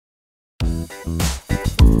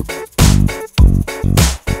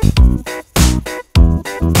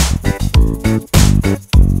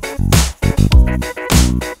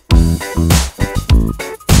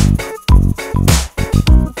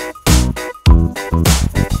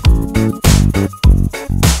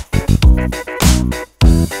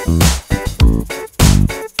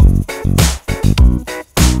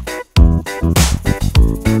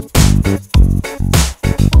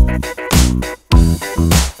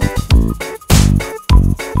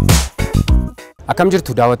Akkam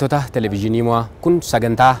jirtu daawwattoota televiizyinii mo'aa kun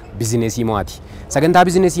sagantaa biizinasii mo'aati. Sagantaa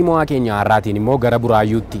biizinasii mo'aa keenya har'aatiin immoo gara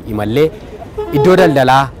Buraayyuutti imallee iddoo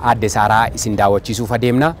daldalaa Aadde Saaraa isin daawwachiisuuf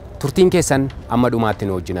adeemna. Turtiin keessan amma dhumaatti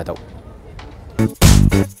nu wajjin ta'u.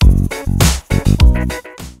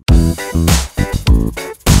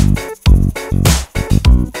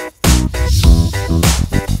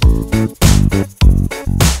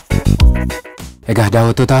 Egaa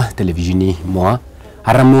daawwattoota televiizyinii mo'aa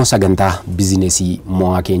har'ammoo sagantaa biizinasii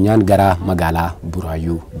mo'aa keenyaan gara magaalaa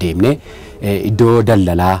Buraayyuu deemne iddoo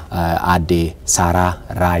daldalaa Aadde Saaraa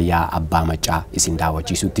Raayyaa Abbaa Maccaa isin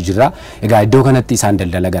daawwachiisutti jirra. Egaa iddoo kanatti isaan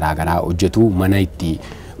daldala garaagaraa hojjetu mana itti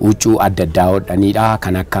huccuu adda addaa hodhanidha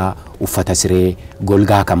kan akka uffata siree,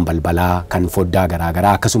 golgaa kan balbalaa, kan foddaa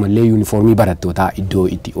garaagaraa akkasumallee yuunifoormii barattootaa iddoo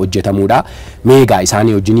itti hojjetamudha. Mee egaa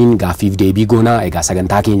isaanii wajjiniin gaaffiif deebii goonaa. Egaa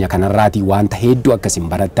sagantaa keenya kanarraati wanta hedduu akkasiin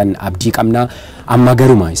barattan abdii qabna. Amma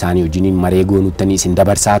garuma isaanii wajjiniin maree goonuttanii isin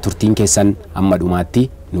dabarsaa. Turtiin keessan amma dhumaatti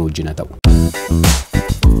nu wajjin ta'u.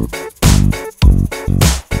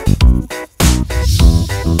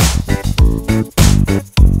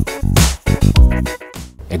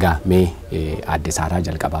 Egaa mee Aadde Saaraa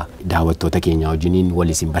jalqabaa daawwattoota keenya wajjiniin wal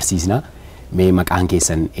isin barsiisna. Mee maqaan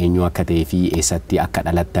keessan eenyu akka ta'ee fi eessatti akka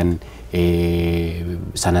dhalattan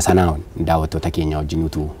sanaan daawwattoota keenya wajjin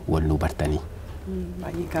utuu wal nu bartanii.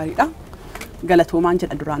 Baay'ee gaariidha. Galatoomaan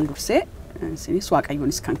jedha duraan dursee isinis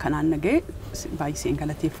waaqayyoonis kan kanaan nagee baay'iseen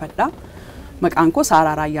galateeffadha. Maqaan koo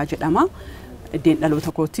Saaraa Raayyaa jedhama. Iddeen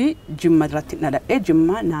dhaloota kootii Jimma irratti dhaladhee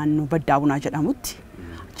Jimma naannoo Baddaawunaa jedhamutti.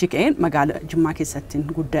 Jikeen magaala Jimmaa keessattiin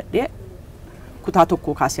guddadhee kutaa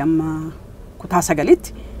tokko kaasee amma kutaa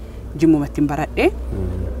 9tti Jimmumatti baradhee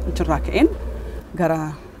achirraa ka'een gara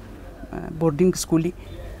boarding school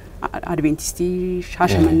Adventistii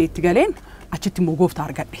Shaashamanneetti galeen achitti immoo gooftaa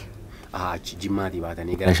argadhe. Achi Jimmaatii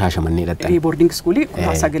baatanii gara Shaashamannee dhaqxan. Boarding school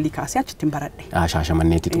kutaa 9 kaasee achitti baradhe.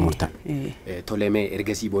 Shaashamanneetti xumurtan. Tolemee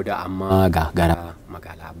ergasii booda amma gara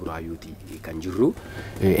magaalaa Buraayyuuti kan jirru.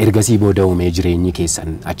 Ergasii booda uumee jireenyi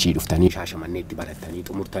keessan achii dhuftanii Shaashamanneetti barattanii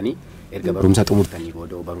xumurtanii erga barumsa xumurtanii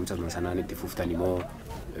booda barumsa sanaan itti fuftanii moo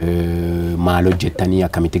maal hojjettanii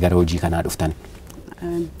akkamitti gara hojii kanaa dhuftan?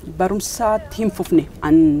 Barumsaatti hin fufne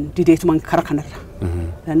an dideetuman kara kanarra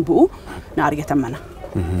dan bu'u na argatan mana.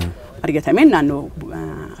 Argatameen naannoo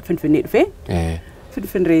Finfinnee dhufee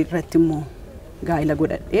Finfinnee irratti immoo gaa'ila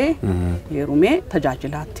godhadhee heerumee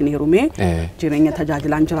tajaajilaatti heerumee jireenya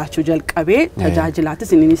tajaajilaan jiraachuu jalqabee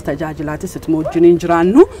tajaajilaattis innis tajaajilaattis ituma wajjin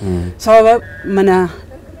jiraannu sababa mana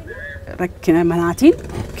rakkina manaatiin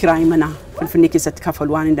kiraay mana Finfinnee keessatti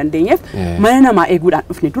kafaluu waan hin dandeenyeef mana namaa eeguudhaan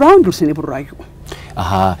dhufne duraan dursine Buraayyuu.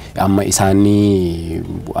 Amma isaanii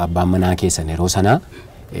abbaan manaa keessan yeroo sanaa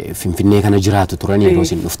Finfinnee kana jiraatu turan yeroo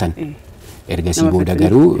isin dhuftan. Ergasii booda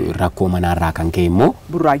garuu rakkoo manaarraa kan ka'e immoo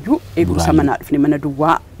Buraayyuu eegumsa manaa dhufne mana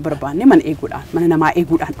duwwaa barbaanne mana eeguudhaan mana namaa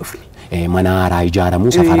eeguudhaan dhufne. Mana haaraa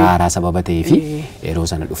ijaaramuu safara haaraa sababa ta'ee fi yeroo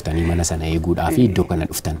sana dhuftanii mana sana eeguudhaa fi iddoo kana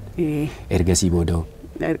dhuftan. Ergasii booda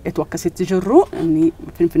etu akkasitti jirru inni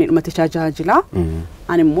Finfinnee dhumatti tajaajilaa.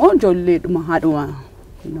 Ani immoo ijoolleedhuma haadhuma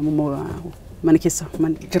namummaa mana keessa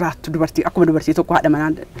jiraattu dubartii akkuma dubartii tokko haadha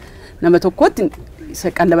manaa nama tokkotti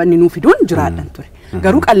qallabanni nuu fiduun jiraadhan ture.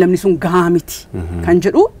 Garuu qallamni sun gahaa miti kan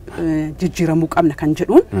jedhu jijjiiramuu qabna kan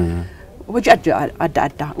jedhuun hojii adda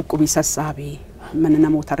addaa uqubii sassaabee mana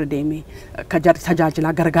namootarra deemee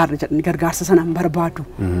tajaajilaa gargaarra jedhanii gargaarsa sanaan barbaadu.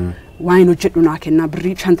 Waan hojjedhu naa kennaa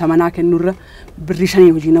birrii 50 naa kennurra birrii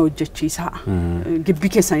 5 hojii na hojjechiisaa. Gibbii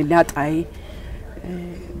keessan illee haxaa'ee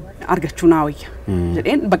argachuu naa wayya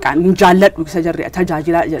jedheen bakka nu jaalladhu isa jarri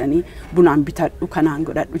tajaajilaa jedhanii bunaan bitadhu kanaan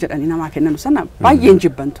godhadhu jedhanii namaa kennan sana baay'een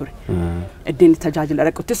jibban ture. Iddeen tajaajila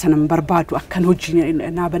dhaqutti sanan barbaadu akkan hojii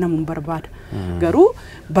naa banamuun barbaada. Garuu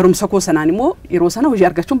barumsa koo sanaan immoo yeroo sana hojii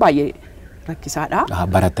argachuun baay'ee rakkisaadha.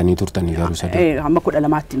 Barattanii turtanii garuu sadii. Amma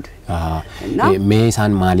 12tti. Mee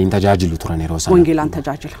isaan maaliin tajaajilu turan yeroo sana? Wangeelaan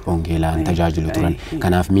tajaajila. Wangeelaan tajaajilu turan.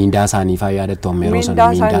 Kanaaf miindaa isaanii faa yaadattu amma yeroo sana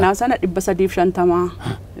miindaa. Miindaa sana 350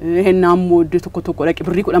 hennaan mooddee tokko dhaqe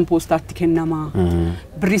birrii 10 poostaatti kennamaa.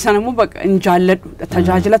 Birrii sana immoo bakka hin jaalladhu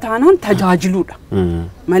tajaajila taanaan tajaajiluudha.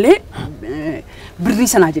 Malee birrii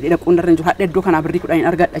sanaa jedhee dhaquun irra hin jiru hadha iddoo kanaa birrii 10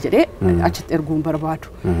 argadha jedhee achitti erguun barbaadu.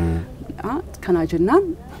 Kana jennaan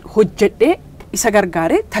hojjedhee isa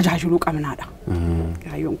gargaaree tajaajiluu qabnaadha.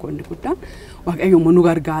 Kaayyoon kun inni guddaan waaqayyoon nu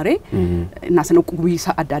gargaaree naasan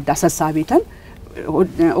oggumsa adda addaa sassaabeetan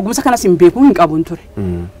oggumsa kanas hin beekuu hin qabuun ture.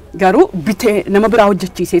 Garuu bitee nama biraa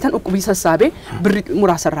hojjechiiseetan oggumsa sassaabee birrii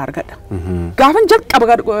muraasarraa argadha. Gaafan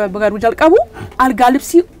jalqabu algaa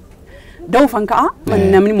libsii dawfan ka'a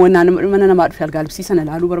namni mana namaa dhufe algaa libsii sana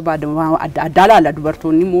laaluu barbaada adda addaa laala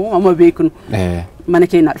dubartoonni immoo amma beeknu mana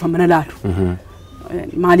keenyaa dhufa mana laalu.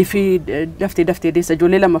 Maaliif daftee deessa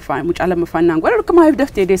ijoollee lammaffaa mucaa lammaffaa naan godha akka maaliif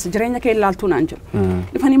daftee deessa jireenya kee ilaaltuu naan jiru.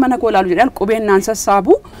 Dhufanii mana koo laalu jedhee alqubeen naan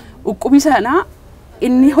sassaabu uqqubii sana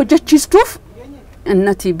inni hojjechiistuuf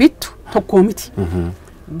innati bittu tokkoo miti.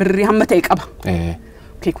 Birrii hamma ta'e qaba.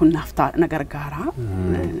 Kun naaf na gargaara.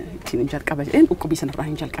 Ittiin jalqaba jedheen uqqubii sanarraa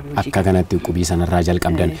hin jalqabe hojii. Akka kanatti uqqubii sanarraa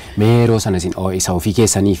jalqabdan meeroo sana isin isa ofii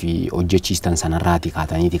keessanii fi hojjechiistan sanarraati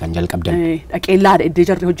kaataniiti kan jalqabdan. Dhaqeellaadha iddoo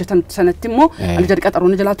jarri hojjetan sanatti immoo jarri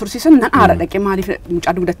qaxaroonni jalaa tursiisan nan aara dhaqee maaliif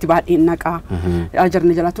mucaa dugdatti baadhee naqaa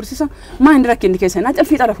jarri jalaa tursiisan maa inni rakkinni keessa naa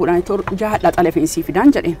calfii xala fuudhaan jahaadhaa xala fe'insii fidaan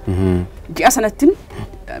jedheen. Ji'a sanatti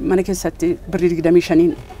mana keessatti birrii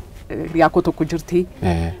 25 Riyaakoo tokko jirti.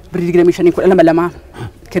 Birrii 25 12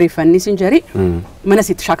 kireeffanni sinjari mana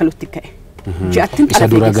sitti shaakalutti ka'e. Ji'attiin isa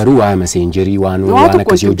dura garuu waa messengerii waan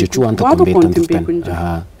akkasii hojjechuu waan tokko beektan turtan.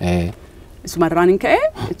 Isumarraan hin ka'e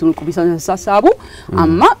ittiin uqqubii sassaabu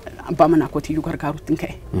amma abbaa manaa kootiyyuu gargaaruutti hin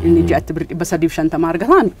ka'e. Inni ji'atti birrii 350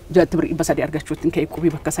 argatan ji'atti birrii 300 argachuutti hin ka'e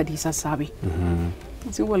uqqubii bakka 3 sassaabe.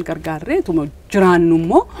 Isin wal gargaarree tuma jiraannu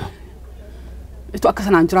immoo itu akka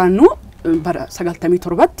sanaan jiraannu bara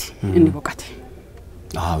 97tti inni boqate.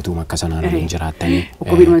 Utuma akka sanaan hin jiraattanii.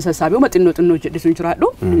 Uqqubii sassaabii uma xinnoo jedhisuun jiraadhu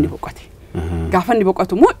inni boqate. Gaafa inni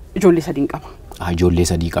boqatu immoo ijoollee 3 qaba. Ijoollee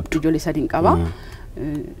 3 qabdu. Ijoollee 3 qaba.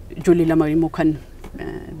 Ijoollee 2 immoo kan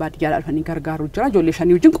baadiyyaa dhufanii gargaaru jira. Ijoollee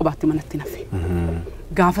 5 wajjin qubaatti manatti nafe.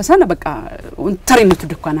 Gaafa sana bakka tarii nuti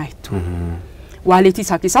dukkanaa jettu. Waaleetii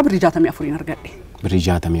isaa keessaa birrii 64 argadhe. Birrii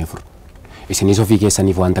 64. Isinis ofii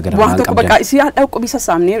keessaniif wanta gara waan qabdan. Bakka isii hadha uqqubii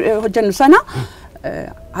sassaabnee hojjennu sana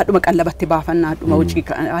hadhuma qallabatti baafanna hadhuma hojii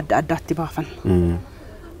adda addaatti baafanna.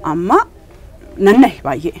 Amma nannahe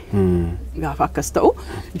baay'ee. Gaafa akkas ta'u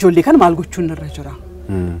ijoollee kana maal gochuun irra jira.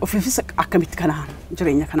 Ofiifis akkamitti kanaan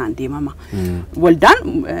jireenya kanaan deemama. Waldaan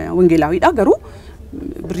wangeelaawiidha garuu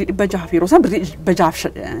birrii 600 yeroo san birrii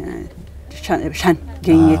 605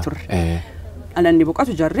 geenyee turre. Alanni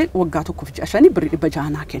boqatu jarri waggaa tokkoof 5 birrii 600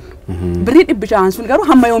 naa kennu. Birrii 600 sun garuu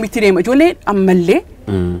hamma yoomitti deema ijoollee ammallee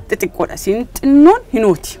xixiqqoodha. Siin xinnoon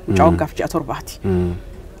hinooti mucaa waggaaf 7ti.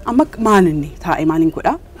 Amma maalinni taa'ee maaliin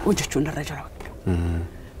godhaa hojjechuun irra jira.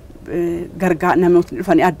 Gargaa namoonni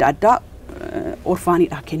dhufanii adda addaa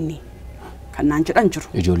orfaaniidhaa kenni kan naan jedhan jiru.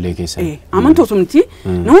 Ijoollee keessa. Amantootumti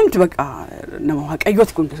namumti bakka nama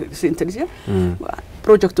waaqayyooti kun intalisi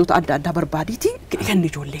projektoota adda addaa barbaadiiti kenni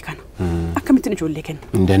ijoollee kana. Akkamittiin ijoollee kenna.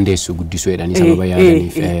 Hin dandeessu guddisuu jedhanii sababa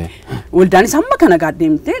yaadaniif. Waldaanis amma kana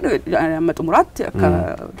gaaddeemtee amma xumuraatti akka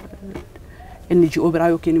inni ji'oo biraa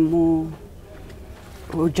yookiin immoo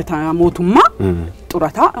hojjetaa mootummaa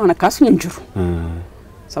xurataa waan akkas hin jiru.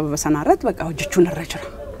 Sababa sanarratti bakka hojjechuun irra jira.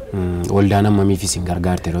 Waldaan ammamiif isin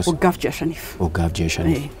gargaarte roos? Waggaaf 6 Waggaaf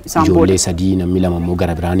 6. Ijoollee 3 namni 2 immoo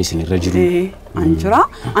gara biraan isin irra jiru. Anjira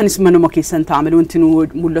anis manuma keessan taa'amee wanti nu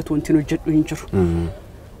mul'atu wanti nu hojjedhu hin jiru.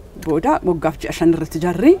 Booda waggaaf 6 irratti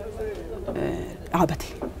jarri dhaabate.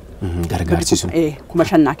 Gargaarsisuun. Kuma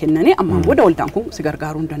 5 kennanii amma booda waldaan kun si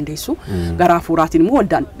gargaaruu hin dandeessu. Gara hafuuraatiin immoo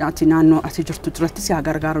waldaan naannoo asii jirtu irratti si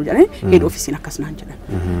gargaaru jedhanii head officein akkas naan jedhan.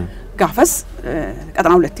 Gaafas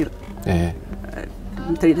qaxanaa uletti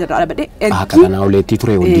qaxanaa uletti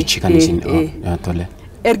ture waldichi kan isin tole.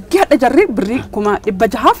 Ergi hadha jarri birrii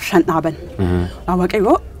 605 dhaaban.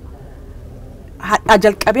 Waaqayyoo hadha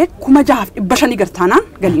jalqabee 6,500 gartaanaan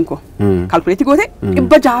galiin koo kalkuleetii goote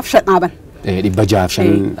 605 dhaaban.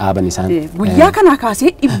 605 dhaaban isaan. Guyyaa kanaa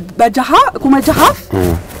kaasee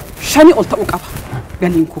 605 ol ta'uu qaba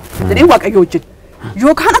galiin koo. Jedhee waaqayyoo hojjetu.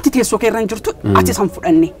 Yookaan ati teessoo kee irra hin jirtu ati san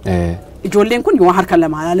fudhanne. Ijoolleen kun yoo harka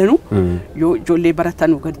lama ilaalanu yoo ijoollee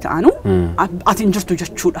baratanu gadi ta'anu ati hin jirtu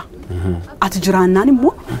jechuudha. Ati jiraannaan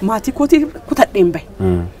immoo maatii kootii kutadheen bahe.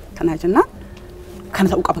 Kana jennaan kana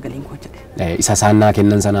ta'uu qaba galiin koo jedhe. Isa saannaa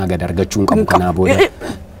kennan sanaa gad argachuun qabu kanaa booda.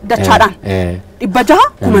 Dachaadhaan 600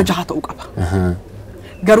 6,000 ta'uu qaba.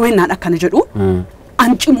 Garuu hennaan akkana jedhu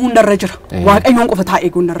an cimuu hundarra jira. Waaqayyoon qofa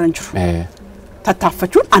taa'ee hundarra hin jiru.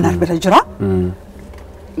 Tattaaffachuun anar bira jira.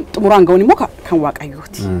 Xumuraan ga'uun immoo kan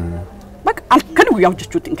waaqayyooti. Bakka halkan guyyaa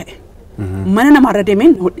hojjechuutti hin ka'e. Mana namaarra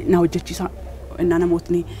deemeen na hojjechiisa. Innaa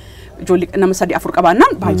namootni ijoollee nama sadii afur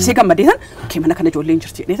qabaannaan baay'isee gammadeetan mana kana ijoolleen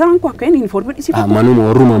jirti jedheetan anku akka uniformii dhisiifadha. Manuma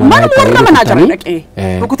warruma manaa jira dhaqee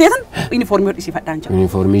rukuteetan uniformii dhisiifadhaan jira.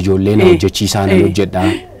 Uniformii ijoolleen hojjechiisaa nan hojjedha.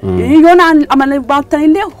 Yoo naan amala baattan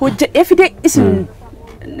illee hojjedhee fidee isin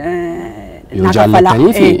yoo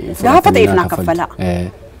jaallatanii fi gaafa ta'eef naa kaffalaa.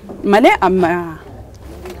 Malee amma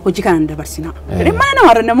hojii kana dabarsinaa. Mana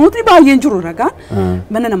namarra namootni baay'een jiru ragaa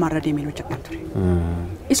mana namarra deemee hojjetan ture.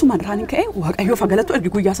 Isuma irraan ka'ee waaqayyoo fagalatu ergi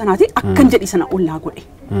guyyaa sanaati akkan jedhi sana ollaa godhe.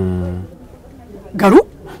 Garuu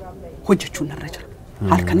hojjechuun narra jira.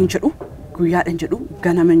 Halkan hin jedhu, guyyaadhaan jedhu,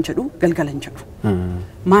 ganama hin jedhu, galgala hin jedhu.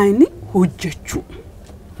 Maayinni hojjechuu.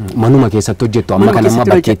 Manuma keessatti hojjettu amma kan amma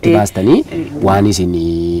bakkeetti baastanii waan isin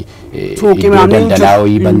daldalaa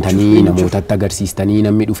wayii bantanii namootatti agarsiistanii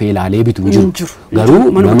namni dhufee ilaalee bitu hin jiru. Garuu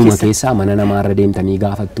manuma keessaa mana namaarra deemtanii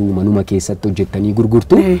gaafattu manuma keessatti hojjettanii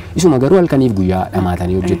gurgurtu isuma garuu halkaniif guyyaa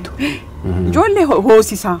dhamaatanii hojjettu. Ijoollee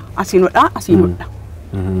hoosisaa asiin hodhaa asiin hodha.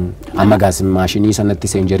 Amma gaas maashinii sanatti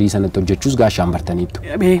seenjarii sanatti hojjechuus gaashaan bartaniittu.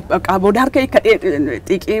 Booda harka hiika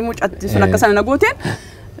xiqqee mucatti sun akka sana nagooteen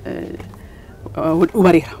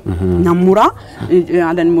ubareera. Namuraa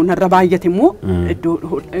alan narra baay'ate immoo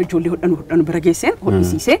ijoollee hodhanu bira geesseen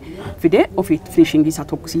hodhisiisee fidee ofii finishingii isaa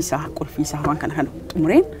tokkosiisaa qulfiisaa waan kana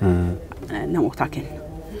xumureen namootaa kenna.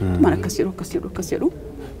 Mana akkas jedhu.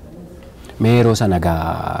 Mee yeroo sana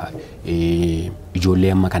gaa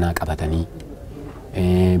ijoollee amma kanaa qabatanii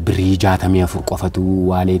birrii 64 qofatu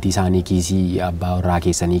waaleetii isaanii kiisii abbaa warraa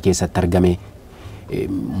keessanii keessatti argame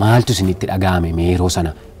maaltu isinitti dhaga'ame mee yeroo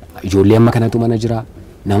sana? Ijoollee amma kanatu mana jira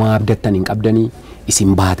nama abdattan hin qabdanii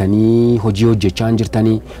isin baatanii hojii hojjechaa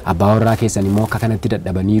jirtanii abbaa warraa keessan immoo akka kanatti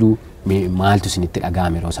dadhabaniiru maaltu isinitti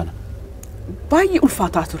dhaga'ame yeroo sana? Baay'ee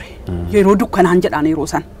ulfaataa ture. Yeroo dukkanaan jedhaan yeroo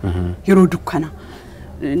sana. Yeroo dukkana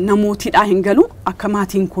namootiidhaa hin galu akka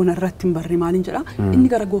maatiin koon irratti hin barre maaliin jedha inni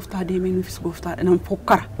gara gooftaa deemee nuufis gooftaadha nan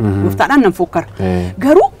fokkara. Gooftaadhaan nan fokkara.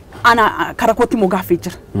 Garuu ana kara kootti immoo gaaffii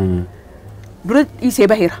jira. Dura dhiisee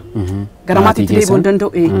baheera. Gara maatiitti deebi'uu hin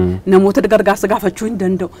danda'u. Namoota gargaarsa gaafachuu hin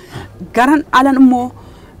danda'u. Garan alan immoo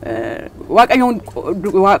waaqayyoon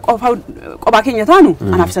qophaa keenya taanu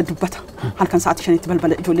anaaf isa dubbata. Halkan sa'aatii 5tti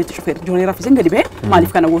balbala ijoolleetti cufeera. Ijoollee raffiseen gadi ba'ee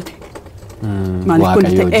maaliif kana goote?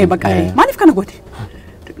 Maaliif kana goote?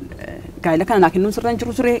 Gaa'ela kana naa kennuun sirra hin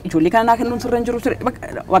jiru ture. Ijoollee kana naa kennuun sirra hin jiru ture.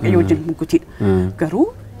 Waaqayyo wajjin mugutiidha.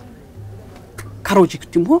 Garuu karaa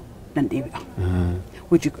hojiitti immoo nan deebi'a.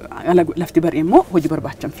 Hojii lafti baree immoo hojii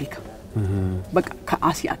barbaachan fiika. Bakka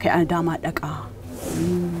ka'aasii akka adaamaa dhaqaa.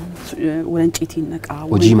 Walanciitiin dhaqaa.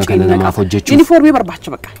 Hojii makana namaaf hojjechuuf. Uniformii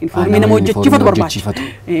barbaacha bakka. Uniformii nama hojjechiifatu barbaacha.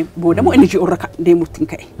 Booda immoo NGO irra deemuutiin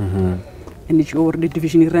ka'e. NGO warra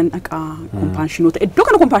division irra dhaqaa. Kompaanshiinoota iddoo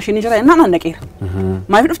kana kompaanshiinii jira innaan aan dhaqeera.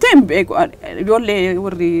 Maaliif dhuftee ijoollee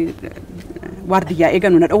warri waardiyyaa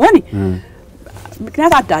eeganu na dhawwani.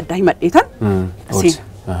 Miknaata adda addaa himadheetan.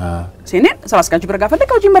 Seeneen sabaskaachi bira gaafa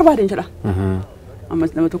dhaqaa hojiin barbaadeen jedha.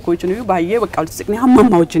 Ammas nama tokko wajjin baay'ee bakka walitti siqnee hamma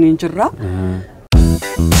ammaa wajjin jirra.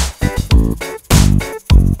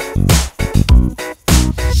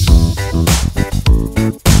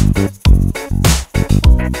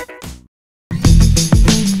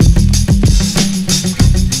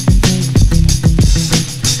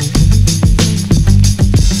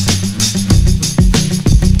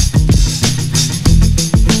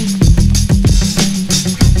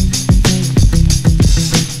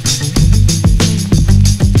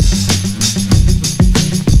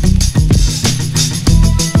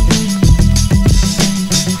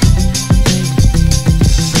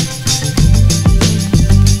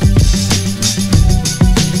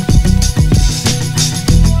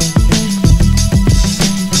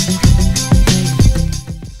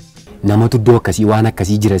 Nama tuddoo akkasii waan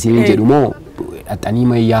akkasii jira siin jedhu moo dhaxanii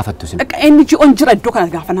mayyaafatu sin? Inni ji'oon jira iddoo kana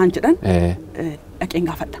gaafa naan jedhan dhaqeen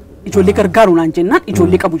gaafadha. Ijoollee gargaaru naan jennaan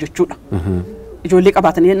ijoollee qabu jechuudha. Ijoollee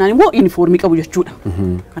qabaatanii jennaan immoo uniformii qabu jechuudha.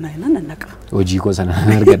 Kana jennaan nan dhaqa. Hojii koo sana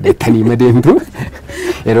argadhettanii madeemtu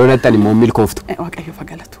yeroo dhaxan immoo milkooftu. Waaqayyo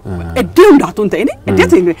fagalatu. Iddoo hundaatu hin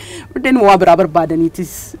ta'ini. Iddeen waa biraa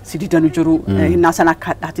barbaadaniitis sididanu jiru. Hinnaa sana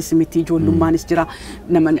akka hadhaatis miti ijoollummaanis jira.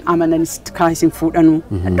 Nama amananis kaa'isin fuudhanu.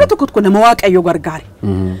 Iddoo tokkotti nama waaqayyo gargaare.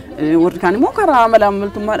 Warri kaan immoo karaa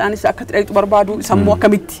malaamaltummaadhaanis akka xidhayxu barbaadu sammuu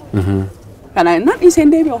akkamitti. Kana jennaan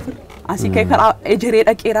dhiiseen deebi'a ofirra. Asii ka'ee karaa ejeree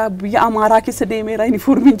dhaqeera biyya Amaaraa keessa deemeera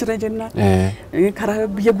uniformiin jira jennaan. Karaa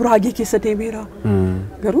biyya Guraagee keessa deemeera.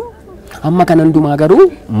 Garuu amma kan hundumaa garuu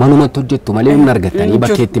manumatti hojjettu malee hin argattanii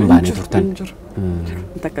bakkeetti hin baane turtan.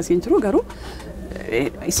 Akkasiin jiru garuu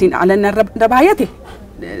isin alan irra baay'ate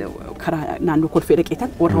karaa naannoo kolfee dhaqeetan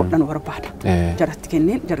warra hodhan barbaada. Jaratti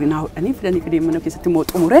kenneen jarri naa hodhanii fidanii fidee mana keessatti immoo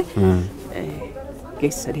xumure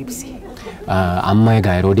geessa deebisee. Amma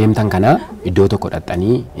egaa yeroo deemtan kana iddoo tokko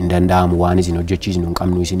dhattanii hin danda'amu waan isin hojjechiisnu hin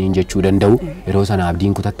qabnu isiniin jechuu danda'u yeroo sana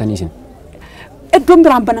abdiin kutattanii isin. Iddoon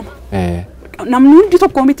biraan banama. Namni hundi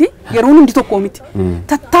tokko miti yeroo hundi tokko miti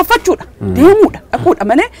tattaaffachuudha deemuudha dhaquudha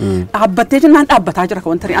malee dhaabbattee jennaan dhaabbataa jira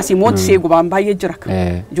kan tarii asii mootii see gubaan baay'ee jira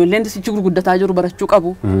ijoolleen sichi gurguddataa jiru barachuu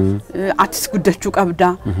qabu atis guddachuu qabda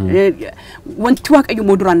wanti waaqayyo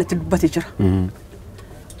moo duraan natti dubbatee jira.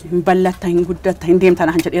 Bal'atta hin guddatta hin deemta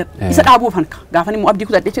naan jedhee isa dhaabuuf hanka gaafan immoo abdii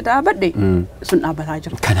kutadhee jedha dhaabadhe sun dhaabbataa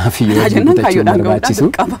jira. Kanaaf yoo guddachuu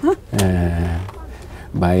barbaachisu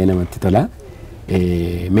baay'ee namatti tola.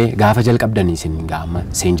 Mee gaafa jalqabdanii isin gaama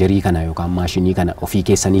seenjarii kana yookaan maashinii kana ofii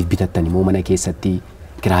keessaniif bitattani moo mana keessatti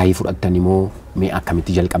kiraayii fudhattani moo mee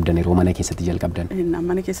akkamitti jalqabdan yeroo mana keessatti jalqabdan?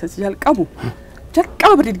 Mana keessatti jalqabu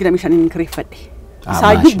birrii 25 kireeffadhe.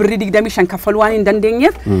 Saayyuu birrii 25 kaffaluu waan hin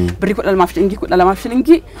dandeenyeef birrii 12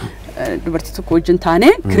 shilingii dubartii tokko wajjin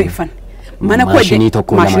taanee kireeffanne. Mana koo maashinii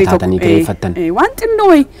tokko lama taatanii kireeffattan. Waan xinnoo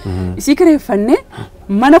wayi isii kireeffanne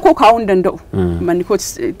mana koo kaa'uu hin danda'u. Manni koo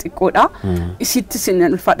xiqqoodha. Isitti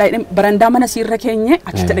sinaan ulfaadhaa barandaa mana siirra keenye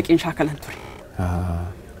achitti dhaqeen shaakalan ture.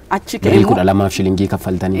 Achi ka'ee immoo 12 shilingii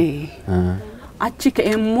kaffaltanii. Achi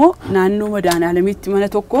ka'ee immoo naannoo Madaanaalamiitti mana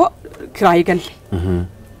tokko kiraayii galle.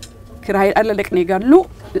 Kiraayii ala dhaqnee gallu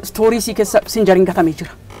stoorii sii keessa sinjariin gatamee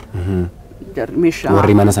jira.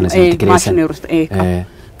 Warri mana sana sitti kireessan.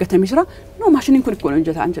 Gatamee jira. No maashiniin kun ikkoon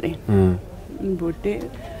hojjetaan jedheen. Booddee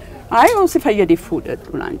ayo si fayyadee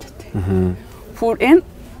fuudhadhu naan jette. Fuudheen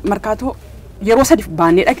markaatoo yeroo sadi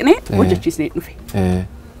baannee dhaqnee hojjechiisnee dhufe.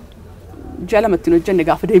 Ji'a lamatti hojjenne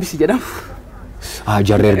gaafa deebisi jedhamu.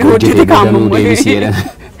 Jarri erga hojjetee boodanuu deebisi jedhan.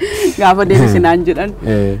 Gaafa deebisi naan jedhan.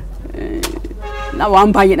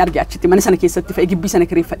 Waan baay'een arge achitti mana sana keessatti fe'ee gibbii sana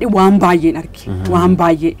kireeffadhee waan baay'een arge. Waan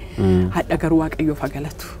baay'ee hadha garuu waaqayyoof haa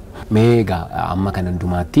galatu. Mee egaa amma kan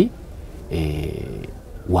hundumaatti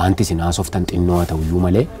wanti isin haasoftan xinnoo haa ta'uyyuu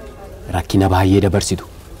malee rakkina baay'ee dabarsitu.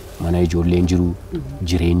 Mana ijoolleen jiru,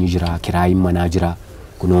 jireenyi jira, kiraayin manaa jira.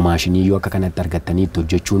 Kunoo maashinii yoo akka kanatti argattanii itti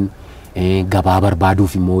hojjechuun gabaa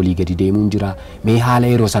barbaaduuf immoo olii gadi deemuun jira. Mee haala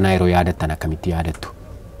yeroo sanaa yeroo yaadattan akkamitti yaadattu?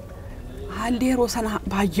 Haalli yeroo sanaa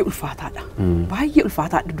baay'ee ulfaataadha. Baay'ee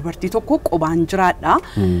ulfaataadha. Dubartii tokko qobaan jiraadha.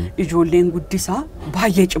 Ijoolleen guddisaa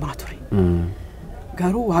baay'ee cimaa ture.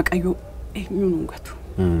 Garuu waaqayyo eenyuun hungatu.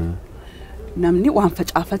 Namni waan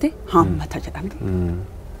facaafate haammata jedhamte.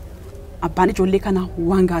 Abbaan ijoollee kanaa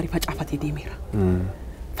waan gaarii facaafatee deemeera.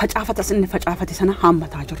 Facaafata inni facaafate sana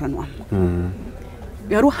haammataa jirra nu amma.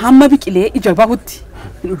 Garuu hamma biqilee ija bahutti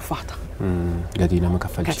hin ulfaata. Gatii nama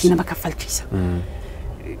kaffalchiisa. Gatii nama kaffalchiisa.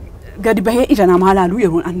 Gadi bahee ija namaa laaluu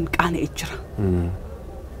yeroo an qaana'ee jira.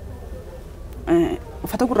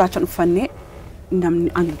 Uffata gurraachaan uffannee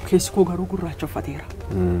namni an keessi koo garuu gurraacha uffateera.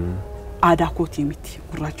 Aadaa kootii miti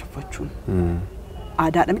gurraacha uffachuun.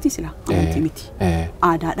 Aadaadha miti sila amantii miti.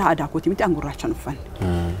 Aadaa kootii miti an gurraachaan uffanne.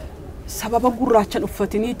 Sababa gurraachaan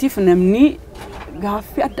uffatiniitiif namni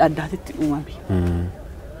gaaffii adda addaatitti uumame.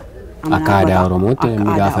 Akka aadaa Oromootti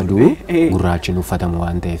namni gaafa du'u gurraachin uffatamu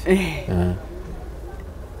waan ta'eef.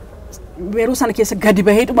 Yeroo sana keessa gadi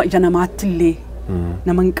bahee dhuma ija namaatti illee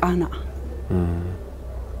nama hin qaana'a.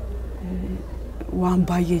 Waan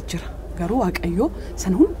baay'ee jira. Garuu waaqayyo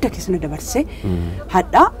sana hunda keessa na dabarsee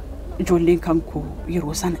hadhaa ijoolleen kan koo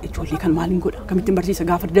yeroo sana ijoollee kan maaliin godha kamittiin barsiisa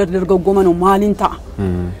gaafa dargaggoomanoo maaliin ta'a.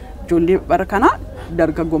 Ijoollee bara kana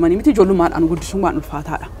dargaggoomanii miti ijoollummaadhaan guddisuun waan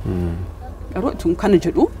ulfaataadha. Garuu tun kana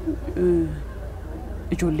jedhu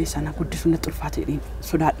ijoollee sana guddisuun natti ulfaatee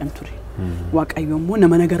sodaadhan ture. Waaqayyo immoo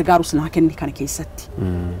nama na gargaarus naa kenni kana keessatti.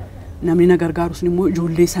 Namni na gargaarus immoo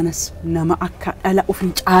ijoollee sanas nama akka dhala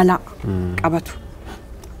ofii caalaa qabatu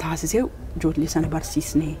taasisee ijoollee sana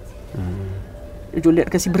barsiisnee. Ijoollee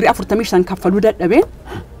akkasii birrii 45 kaffaluu dadhabeen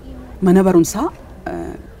mana barumsaa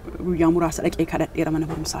guyyaa muraasa dhaqee kadhadheera mana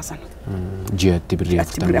barumsaa sana. Ji'atti birrii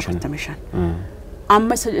 45.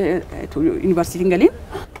 Amma yuunivarsiitiin galiin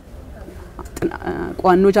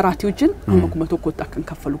qo'annoo jaraatii wajjin amma 1,000 akka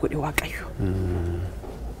kaffalu godhe waaqayyo.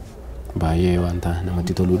 Baay'ee wanta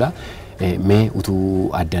namatti toludha. Mee utuu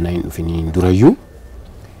addana hin dhufiniin durayyuu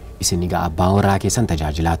isin egaa abbaa warraa keessan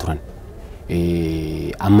tajaajilaa turan.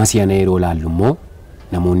 Amma si'ana yeroo laallu immoo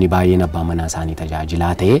namoonni baay'een abbaa manaa isaanii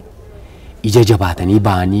tajaajilaa ta'e ija jabaatanii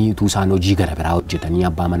ba'anii utuu isaan hojii gara biraa hojjetanii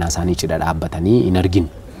abbaa manaa isaanii cidha dhaabbatanii hin arginu.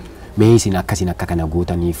 Mee isin akkasiin akka kana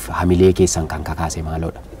gootaniif hamilee keessan kan kakaase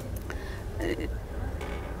maaloodha?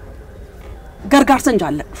 Gargaarsa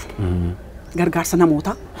jaalladhu. Gargaarsa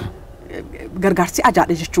namoota. Gargaarsi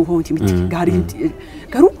ajaa'idha jechuu hoonti miti. Gaarii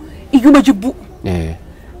garuu iyyuma jibbuu.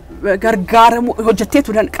 Gargaaramu hojjettee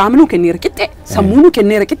turan qaamni kenneera qixxee sammuu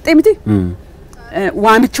kenneera qixxee miti.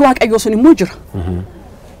 waamichi waaqayyoo sun immoo jira.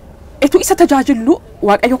 Etu isa tajaajilu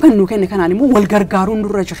waaqayyoo kan nuu kenne kanaan immoo wal gargaaruun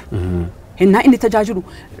nurra jira. Hennaa inni tajaajilu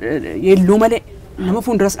yelloo malee nama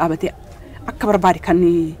fuulduras dhaabatee akka barbaade kan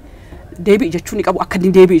deebi'i jechuun ni qabu akka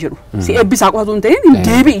inni deebi'i jedhu. Si eebbisaa qofatu hin ta'in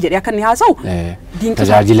deebi'i jedhee akka inni haasa'u.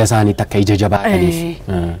 Tajaajila isaaniitti akka ija jabaataniif.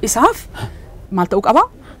 Isaaf maal ta'uu qaba?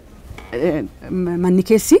 Manni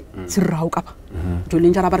keessi sirraa'uu qaba.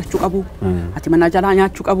 Ijoolleen jaraa barachuu qabu. Ati manaa jalaa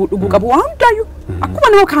nyaachuu qabu, dhuguu qabu waan hundaayyuu akkuma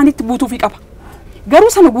nama kaanitti guutuufii qaba. Garuu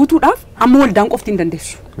sana guutuudhaaf amma waldaan qofti hin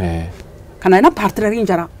dandeessu. Kanaaf paartinariin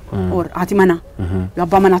jaraa haati manaa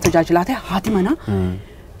abbaa manaa tajaajilaa ta'e haati manaa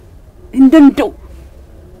hin danda'u.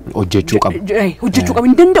 Hojjechuu qabu. Hojjechuu qabu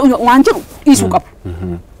hin danda'u waan jedhu dhiisuu qabu.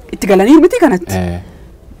 Itti galanii miti kanatti.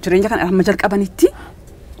 Jireenya kana amma jalqabanitti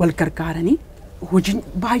wal gargaaranii hojiin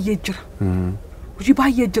baay'ee jira. Hojii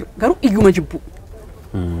baay'ee jira garuu iyyuma jibbu.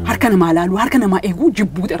 Harka namaa laaluu harka namaa eeguu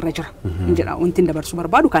jibbuu irra jira. Jedha wanti dabarsu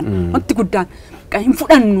barbaadu kan wanti guddaan kan hin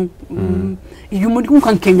fudhannu iyyumni kun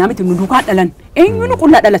kan keenyaa miti nu duukaa dhalan eenyuun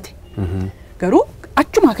qullaa dhalate. Garuu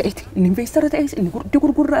achuma ka'eeti inni investor ta'es inni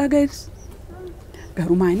gurgurraa ga'es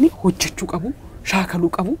garuu maa inni hojjechuu qabu shaakaluu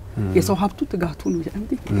qabu yeesoo habtuutti gaatuu nu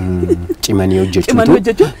jedhamti. Cimanii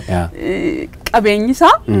hojjechuu. Qabeenyi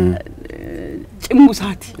isaa cimuu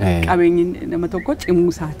isaati. Qabeenyi nama tokko cimuu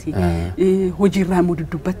isaati. Hojiirraa immoo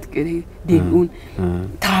duddubbatti deebi'uun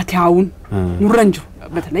taataa'uun nurra hin jiru.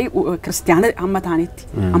 Batalee kiristiyaana amma taanetti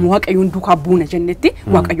amma waaqayyoon duukaa buuna jennetti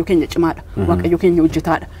waaqayyo keenya cimaadha. Waaqayyo keenya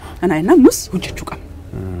hojjetaadha. Kana jennaan nus hojjechuu qabna.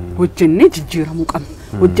 Hojjennee jijjiiramuu qabna.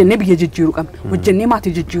 Hojjennee biyya jijjiiruu qabna. Hojjennee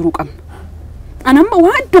maatii jijjiiruu qabna. Anamma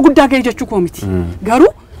waan iddoo guddaa ga'e jechuu koo miti.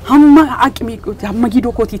 Garuu hamma aqimii hamma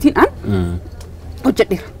giidoo kootiitiin an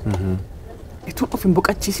hojjedheera. Ituun of hin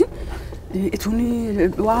boqachiisin ituun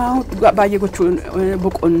waan baay'ee gochuun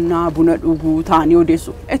boqonnaa buna dhuguu taa'anii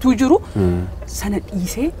odeessu ituu jiru sana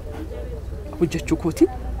dhiisee hojjechuu kootiin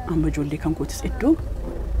amma ijoollee kan kootis iddoo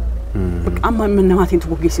amma namaatiin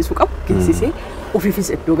tokko geessisuu qabu geessisee ofiifis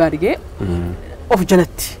iddoo gaarii ga'e of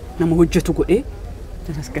jalatti nama hojjetu godhee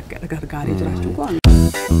jalas gargaaree jiraachuu koo.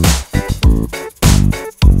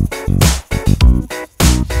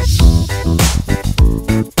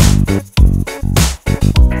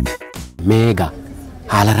 Meega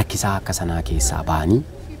haala rakkisaa akka sanaa keessaa ba'anii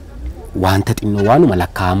wanta xinnoo waanuma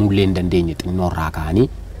lakkaa'amuullee hin dandeenye xinnoo irraa ka'anii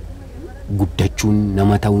guddachuun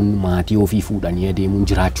nama ta'uun maatii ofii fuudhanii adeemuun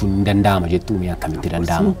jiraachuun hin danda'ama jettuu mee akkamitti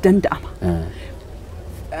danda'ama? Danda'ama.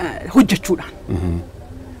 Hojjechuudhaan,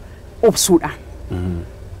 obsuudhaan,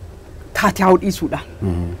 taatiyaa'uu dhiisuudhaan.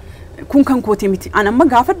 Kun kan kootee miti. An amma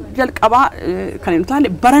gaafa jalqabaa kan hin taane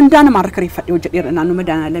barandaa namaa irra kireeffadhee hojjedheera naannoo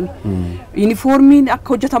Madaanaalami. Yuunifoormiin akka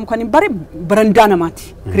hojjetamu kan hin bare barandaa namaati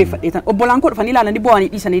kireeffadhee tan. Obbolaan koo dhufanii ilaalanii bu'anii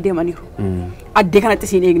dhiisanii deemaniiru. Addee kanatti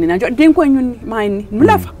siin eegne naan jedhu addeen koo eenyuun maa inni nu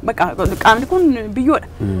lafa baqa qaamni kun biyyoodha.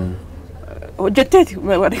 Hojjetteeti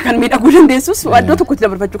kan miidhaguu dandeessus iddoo tokkotti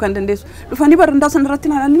dabarfachuu kan dandeessu. Dhufanii barandaa sana irratti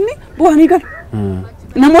ilaalanii bu'anii galu.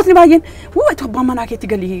 Namootni baay'een itti abbaan manaa keetti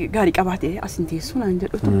galii gaarii qabaatee asin teessu naan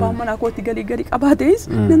jedhu itti abbaan manaa kootti galii gaarii qabaatees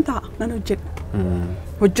nan ta'a nan hojjedha.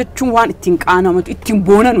 Hojjechuun waan ittiin qaanamatu ittiin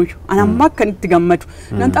boonanuyyuu an amma akkan itti gammadu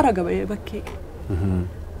nan xara gabayee bakkee.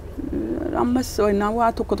 Ammas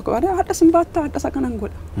waan tokko tokko hadha sin baattaa hadha isa kanan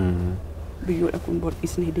godha. Biyyoodha kun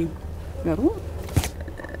bor'isnee deemu garuu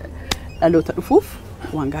dhaloota dhufuuf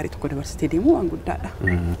waan gaarii tokko dabarsitee deemu waan guddaadha.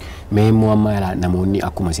 Mee immoo amma namoonni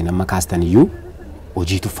akkuma isin amma kaastan iyyuu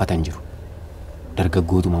hojii tuffatan jiru.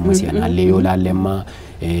 Dargaggootuma amma si'anaallee yoo laalle amma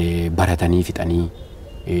baratanii fixanii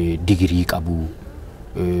digirii qabu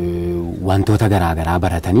wantoota garaa garaa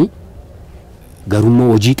baratanii garummaa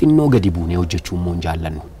hojii xinnoo gadi buunee hojjechuu immoo hin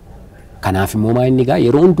jaallannu. Kanaaf immoo maa inni egaa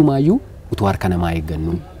yeroo hundumaayyuu utuu harka namaa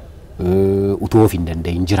eeggannu utuu of hin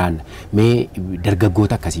danda'in jiraanna. Mee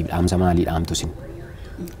dargaggoota akkasii dhaamsa maalii dhaamtu isin?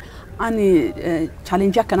 Ani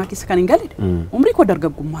chaalenjii akkanaa keessa kan hin galle umrii koo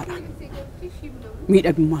dargaggummaadhaan.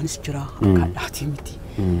 Miidhagummaanis jira akka dhaatii miti.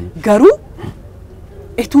 Garuu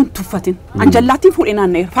etuun tuffatin an jallaattii fuudhee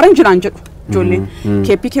naanna'eera faranjiraan jedhu ijoolleen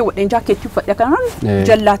keeppii kee wadheen jaakeettii uffadhe akkanaan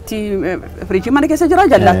jallaattii firiijii mana keessa jira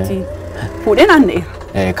jallaattii fuudhee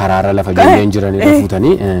naanna'eera. Karaarra lafa ijoolleen jiranirra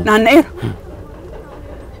fuutanii naanna'eera.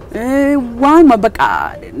 Waan baqa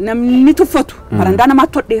namni tuffatu barandaa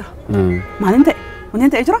namaatti hodheera. Maalin ta'e? Wanti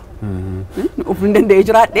ta'e jira? Of hin danda'ee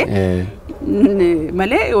jiraadhee.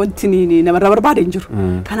 Malee wanti namarra barbaade hin jiru.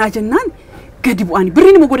 Kanaa jennaan gadi bu'anii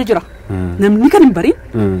birriin immoo godhe jira. Namni kan hin bariin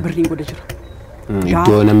birriin godhe jira.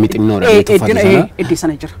 Iddoo namni xinnoodha tuffatu sana? Iddoo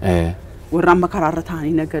sana jira. Warra amma karaarra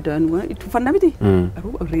taa'anii nagadan itti uffannaa miti.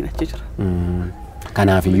 Garuu birriin achi jira.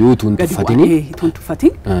 Kanaafiyyuu tuun tuffatini. Tuun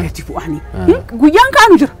tuffatin gadi bu'anii. Guyyaan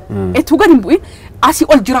kaanu jira. Etuu gadi hin bu'in asii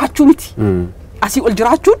ol jiraachuu miti. Asii ol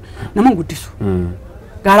jiraachuun nama guddisu.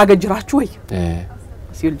 Gaaraa gad jiraachuu wayya.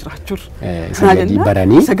 Asii ol jiraachuun. Sagarii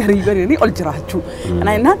baranii. Sagarii baranii ol jiraachuu.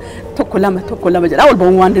 Kana jennaan tokko lama jedhaa ol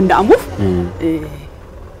ba'uun waan danda'amuuf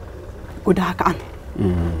godaa ka'an.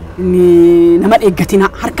 Nama eeggatina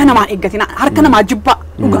harka namaa eeggatina harka namaa jibbaa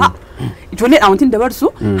dhugaa. Ijoollee dhaawwantiin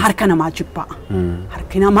dabarsu harka namaa jibbaa.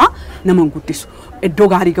 Harki namaa nama guddisu. Iddoo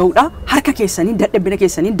gaarii ga'uudha harka keessanii dadhabbina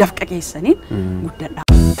keessanii dafqa keessanii guddadha.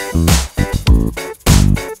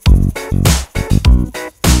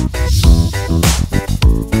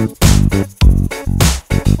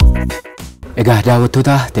 Egaa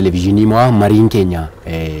daawwattoota televezyiinii mo'aa mariin keenya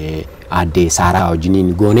Aadde Saaraa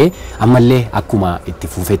wajjiniin goone ammallee akkuma itti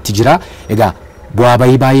fufetti jira. Egaa bu'aa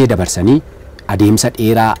bahii baay'ee dabarsanii adeemsa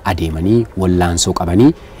dheeraa adeemanii wallaansoo qabanii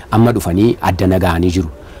amma dhufanii adda nagahanii jiru.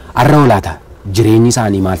 Har'a olaata jireenyi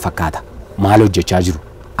isaanii maal fakkaata? Maal hojjechaa jiru?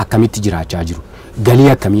 Akkamitti jiraachaa jiru? Galii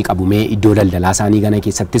akkamii qabu mee iddoo daldalaa isaanii kana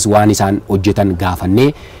keessattis waan isaan hojjetan gaafannee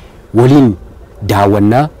waliin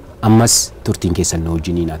daawwannaa ammas turtiin keessan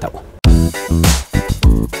wajjiniin haa ta'u.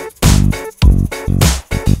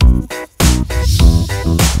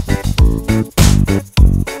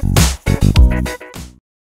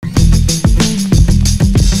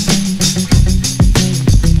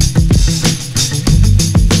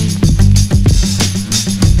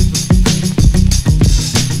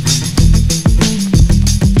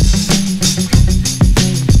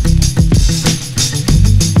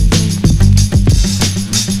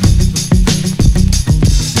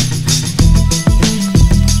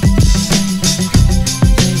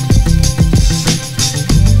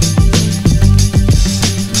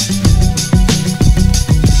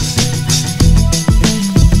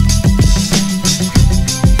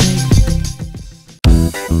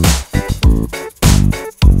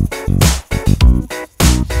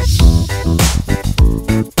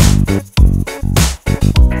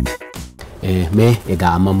 Mee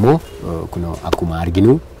egaa amma immoo kun akkuma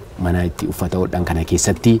arginu mana itti uffata hodhan kana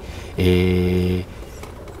keessatti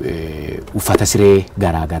uffata siree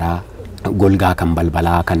garaagaraa golgaa kan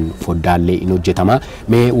balbalaa kan foddaallee in hojjetama.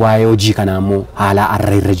 Mee waa'ee hojii kanaa immoo haala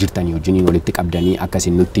har'a irra jirtanii wajjiniin walitti qabdanii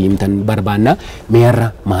akkasiin nutti himtan barbaanna. Mee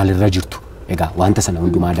har'a maalirra jirtu? Egaa wanta sana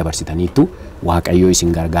hundumaa dabarsitaniittu Waaqayyo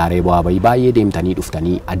isin gargaaree bu'aa bahii baay'ee deemtanii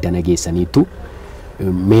dhuftanii adda nageessaniittu.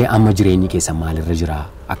 Mee amma jireenyi keessan maalirra jira?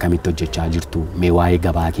 Akkamitti hojjechaa jirtu? Mee waa'ee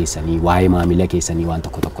gabaa keessanii, waa'ee maamila keessanii waan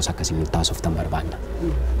tokko tokkos akkasiin nutti haasoftan barbaanna.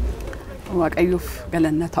 Waaqayyoof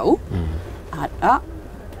galanna ta'u haadha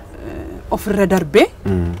ofirra darbee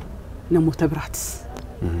namoota biraatis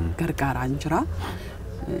gargaaraan jira.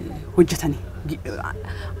 Hojjetanii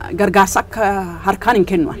gargaarsa akka harkaan hin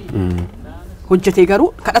kennuan. Hojjetee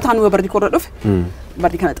garuu kadhataan nu barri korra dhufe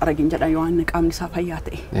barri kana xaragiin jedha yoo waan qaamni isaa fayyaa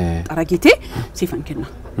ta'e xaragitee siifan kenna.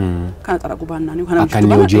 Kana xaragu baannaan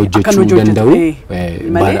kana hojii hojjechuu danda'u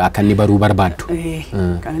akka inni baruu barbaaddu.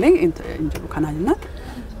 Kanallee injiru kana jennaan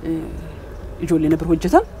ijoolleen bir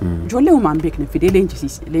hojjetan ijoollee uumaan beekne fidee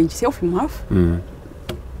leenjisee ofimaaf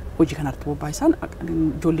hojii kanarratti bobbaa'isan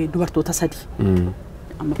ijoollee dubartoota 3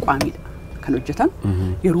 amma qaamiidha. Kan hojjetan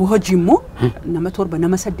yeroo hojii immoo nama 7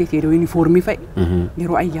 nama 8 yeroo uniformii fa'i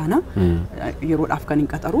yeroo ayyaana yeroodhaaf kan hin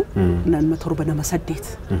qaxaru nama 7 nama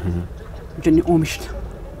 8 jennee oomishna.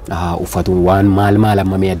 Uffatu waan maal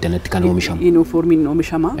amma mee addanatti kan oomishamu? Uniformiin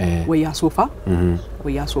oomishama wayyaa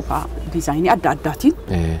soofaa diizaayinii adda addaatiin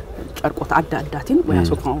carqoota adda addaatiin wayyaa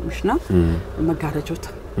soofaa oomishna. Maggaarajoota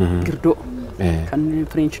girdoo kan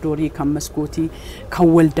French doorii kan maskootii kan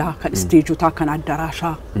waldaa kan isteejotaa kan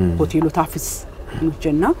addaraashaa hoteelotaafis nu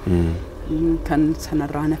jenna. Kan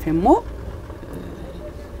sanarraa nafe immoo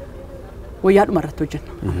wayyaadhuma irratti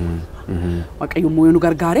hojjenna. Waaqayyo immoo yoo nu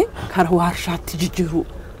gargaare karaa warshaatti jijjiiruu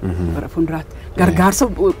bara fuulduraatti gargaarsa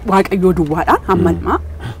waaqayyoo duwwaadhaan hamma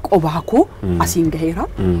qobaa koo asiin gaheera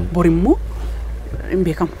bor immoo hin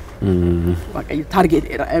beekamu. Waaqayyo target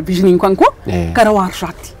visionin kan koo karaa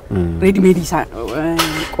warshaatti ready-made isaa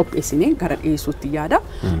qopheessinee gara dhiyeessuutti yaada.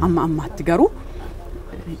 Amma ammaatti garuu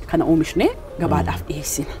kana oomishne gabaadhaaf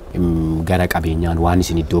dhiyeessina. Gara qabeenyaan waan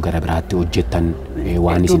isin iddoo gara biraatti hojjettan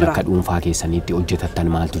waan isin akka dhuunfaa keessaniitti hojjetattan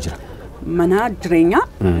maaltu jira? Mana jireenyaa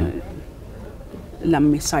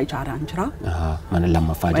lammeessaa ijaaraan jira. Mana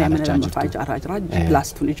lammaffaa ijaarachaa jirtu. Ijaaraa jira.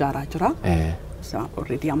 Pilaastuun ijaaraa jira.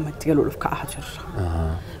 already ammatti galuudhaaf ka'aa jirra.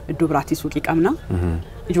 Iddoo biraatti suuqii qabna.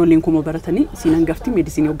 Ijoolleen kuma baratanii siin hangafti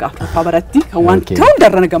meedisinii waggaa arfaffaa baratti kan waan ta'u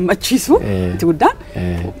darra gammachiisu itti guddaan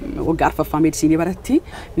waggaa arfaffaa meedisinii baratti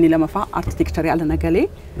inni lamaffaa arkitekcharii ala nagalee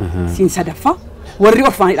siin sadaffaa warri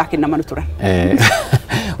orfaanidhaa kennaman turan.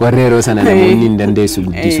 Warri yeroo sana namoonni hin dandeessu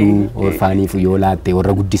guddisuu orfaaniif yoo laatte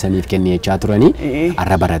warra guddisaniif kennee jechaa turanii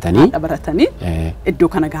arra baratanii iddoo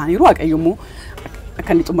kana gahaniiru waaqayyo immoo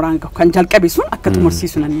akka inni xumuraan kan jalqabe sun akka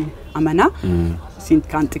xumursiisu nan amana. Siin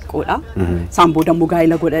kan xiqqoodha. Isaan booda immoo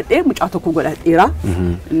gaa'ela godhadhee mucaa tokko godhadheera.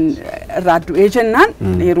 Irraa du'ee jennaan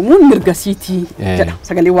heerumuun mirgasiitii jedha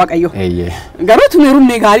sagalee waaqayyo. Garuu tun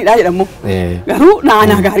heerumnee gaariidha jedhamu. Garuu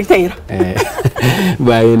naanaa gaarii ta'eera.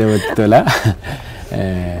 Baay'ee namatti tola.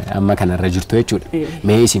 Amma kanarra jirtu jechuudha.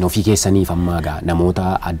 Mee isin ofii keessaniif amma gaa namoota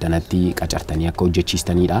addanatti qacartanii akka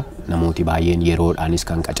hojjechiistanidha. Namooti baay'een yeroodhaanis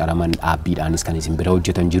kan qacaraman dhaabbiidhaanis kan isin bira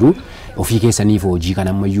hojjetan jiru. Ofii keessaniif hojii kan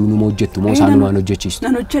ammayyuu numa hojjettu moo isaanumaan hojjechiistu?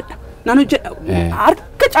 Nan hojjedha.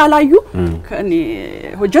 Harka caalaayyuu kan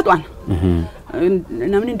hojjetu ana.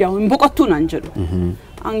 Namni hin boqottuu naan jedhu.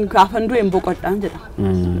 Gaafan du'e hin boqodhaan jedha.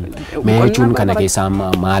 Mee jechuun kana keessaa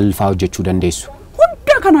maal fa'aa hojjechuu dandeessu?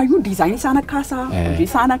 Kanayyuu diizaayinii isaan akkaasaa hojii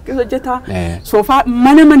isaan akka hojjetaa soofaa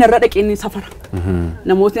mana irra dhaqeenni safara.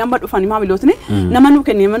 Namootni amma dhufanii maamilootni nama nu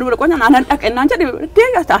kennee mana bira qonya naan dhaqennaan jedhe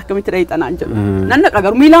deeggarta akkamitti dhayitanaan jedhu. Nan dhaqa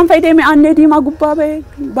garuu miilaan fayyadee mi'aannee diimaa gubbaa ba'ee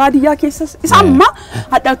baadiyyaa keessas isa amma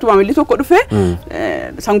hadhaatu maamilli tokko dhufee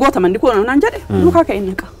sangoota manni kun naan jedhe lukaa ka'ee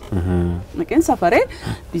naqa. Naqeen safaree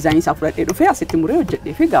diizaayinii isaa fudhadhee dhufee asitti muree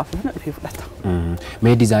hojjedhee fi gaafa dhufee fudhata.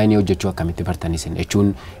 Mee diizaayinii hojjechuu akkamitti bartanisin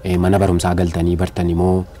jechuun mana barumsaa galtanii bartanii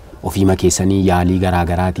moo ofiima keessanii yaalii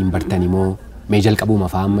garaagaraatiin bartanii moo mee jalqabuma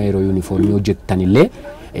faama yeroo yuunifoormii hojjettan illee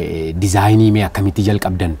diizaayinii mee akkamitti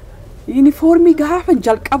jalqabdan? Yuunifoormii gaafa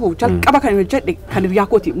jalqaba kan hojjedhe kan hiriyaa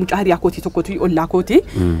kooti mucaa hiriyaa kooti tokkotu ollaa kooti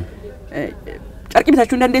carqii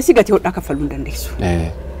bitachuu hin dandeessi gatii hodhaa kaffaluu hin dandeessu.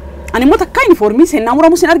 Ani immoo takka yuunifoormii seenaa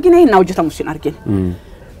muramu sin argine hin hojjetamu sin argine.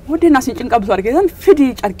 Wadeen asin cinqabdu argitan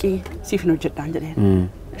fidi carqii siif hin hojjedhaan jedheen.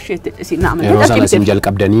 Yeroo sana isin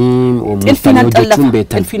jalqabdanii oomishanii hojjechuun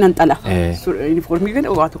beektan. Ilfiinan xala. Yuunifoormii gadi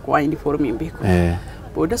waa tokko waa yuunifoormii hin beeku.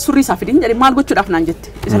 Booda surrii isaa fidin jedhee maal gochuudhaaf naan jette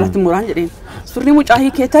isarratti muraan jedheen. Surrii mucaa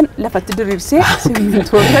hiikeetan lafatti diriirsee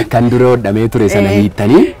simintoorra. Kan dura hodhamee ture sana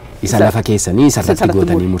hiittanii isa lafa keessanii isarratti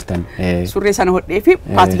gootanii murtan. Surrii sana hodhee fi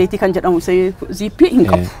paatileetii kan jedhamu ziippii hin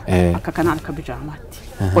qabu. Akka kanaan akka bijaamaatti.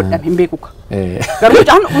 Hodhame hin beeku. Garuu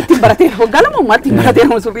mucaan ittiin barateera waggaa lama ummaatti hin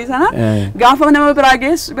barateera surrii sana. Gaafa nama bira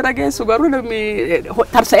geessu garuu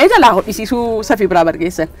tarsa'ee jalaa hodhisiisuu safii biraa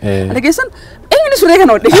bargeessan. Dhageessan eenyuun surree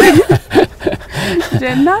kana hodhe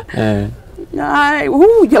jennaan.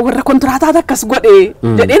 Warra kontiraataa akkas godhe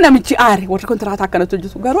jedhee namichi aare warra kontiraataa akkanatti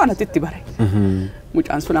hojjetu garuu anatti itti bare.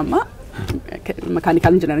 Mucaan sun amma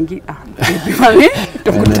makaanikaal injiinaringiidha.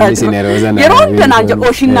 Yeroo hundanaan jedhu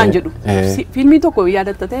ooshinnaan jedhu fiilmii tokko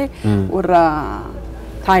yaadatta ta'e warra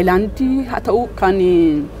Taayilaandii haa ta'u kan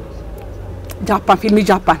Jaappaan fiilmii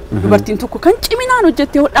Jaappaan dubartiin tokko kan ciminaan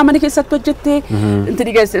hojjettee hodhaa mana keessatti hojjettee inti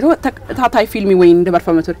dhigeessite taataa fiilmii wayiin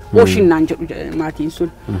dabarfame ture ooshinnaan jedhu maatiin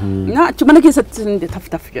sun. Achi mana keessatti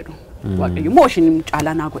taf jedhu waaqayyo immoo ooshin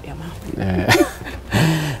caalaa naa godhama.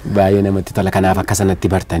 Baay'ee namatti tola kanaaf akka sanatti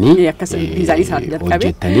bartanii diizaayinii isaa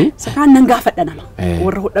jalqabee sakaan nan gaafadha nama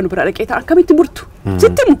warra hodhanu bira dhaqee ta'a akkamitti burtu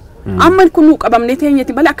sitti mu amma kun qabamnee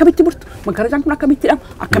teenyeeti malee akkamitti burtu magaraajaan kun akkamitti hidhama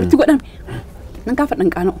akkamitti godhame nan gaafadha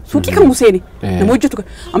qaana'u suuqii kan museeni nama hojjetu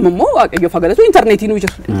amma immoo waaqayyo fagalatu intarneetii nu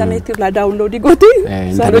jiru intarneetii irraa daawunloodii gootee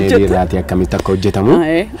intarneetii irraati akkamitti akka hojjetamu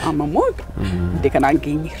amma immoo iddoo kanaan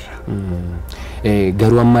geenyeerra.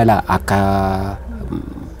 Garuu amma akka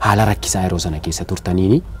haala rakkisaa yeroo sana keessa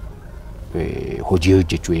turtaniini hojii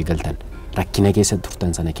hojjechuu eegaltan rakkina keessa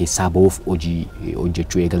turtan sana keessaa boof hojii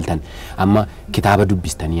hojjechuu eegaltan amma kitaaba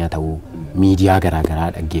dubbistanii haa ta'u miidiyaa garaagaraa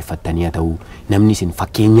dhaggeeffattanii haa ta'u namni isin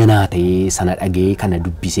fakkeenya naa ta'ee sana dhagee kana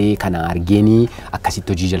dubbisee kana argeenii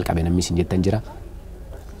akkasitti hojii jalqabe namni isin jettan jira.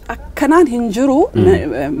 Akkanaan hin jiru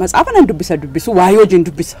matsaafa nan dubbisu waa'ee hojiin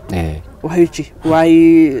dubbisa waa'ee hojii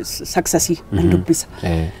waa'ee saksasii nan dubbisa.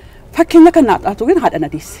 Fakkeenya kan naadhaatu ግን haadha na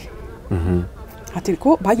deesse. Haati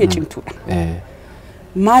koo baay'ee cimtuudha.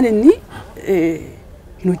 Maal inni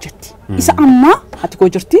hin hojjetti. Isa amma haati koo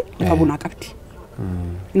jirti lafa bunaa qabdi.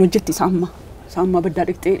 Hin hojjetti isa amma baddaa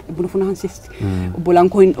dhiqxee buna funaansisti. Obbolaan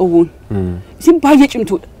koo hin dhowwuun. Isin baay'ee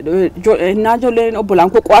cimtuudha. Innaa ijoolleen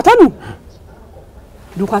obbolaan koo qo'atanu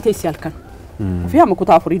duukaa teessi halkan. Ofii amma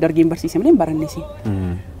kutaa afurii dargeen barsiise malee hin barannesi.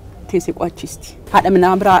 Teessee qo'achiisti. Haadha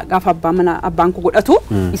manaa biraa gaafa abbaan koo godhatu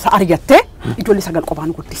isa argattee ijoollee sagal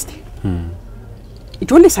qophaan guddiste.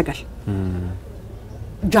 Ijoollee sagal.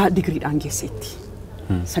 jaa digrii dhaangeesseetti.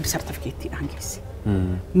 Sadi sartifikeettii dhaangeesse.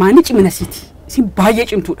 Maani ciminasiiti. Isin baay'ee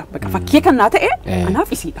cimtuudha. Bakka fakkii kan naa ta'e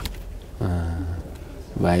anaaf isiidha.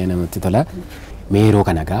 Baay'ee namatti tola. Meeroo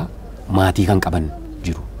kana gaa maatii kan qaban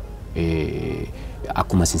jiru.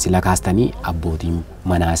 Akkuma sinsila kaastanii abbootiin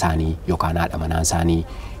manaa isaanii yookaan haadha manaa isaanii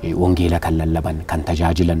wangeela kan lallaban kan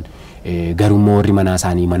tajaajilan garummoo warri manaa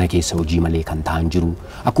isaanii mana keessa hojii malee kan ta'an jiru.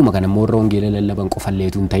 Akkuma kana immoo warra wangeela lallaban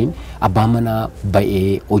qofalleetu hin ta'in abbaan manaa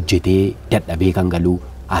ba'ee hojjetee dadhabee kan galu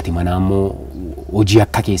haati manaa immoo hojii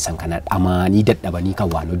akka keessan kana dhamaanii dadhabanii kan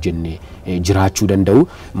waan hojjenne jiraachuu danda'u.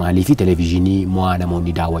 Maaliif televezyiinii mo'aa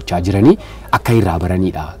namoonni daawwachaa jiranii akka irraa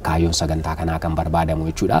baranidha kaayyoon sagantaa kanaa kan barbaadamu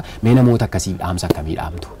jechuudha. Mee namoota akkasii dhaamsa akkamii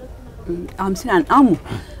dhaamtu? Dhaamsinaan dhaamu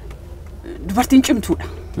dubartiin cimtuudha.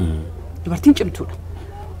 Dubartiin cimtuudha.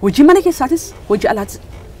 Hojii mana keessaatis hojii alaatis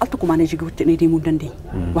al tokko maaneejii gochuudhaan deemuu hin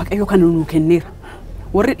dandeenye. Waaqayyo kan nuu kenneera.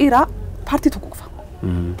 Warri dhiiraa paartii tokko qofa.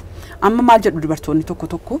 Amma maal jedhu dubartoonni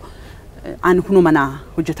tokko ani kunu mana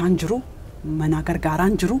hojjetaan jiru, mana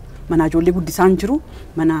gargaaraan jiru, mana ijoollee guddisaan jiru,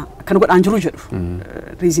 mana kan godhaan jiru jedhu.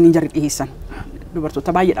 Riiziniin jarri dhiyeessan.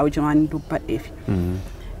 Dubartoota baay'eedha hojii waan dubbadheef.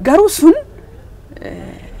 Garuu sun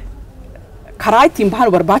karaa ittiin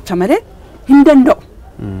baanu barbaacha malee hin danda'u.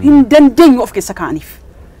 Hin dandeenyu of keessa kaaniif.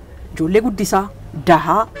 Ijoollee guddisaa,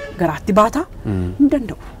 dahaa, garaatti baataa hin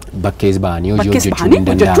danda'u. Bakkees bahanii hojii hojjechuu hin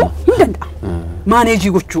danda'amu. Hin danda'a.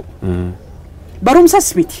 Maaneejii gochuu.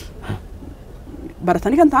 Barumsas miti.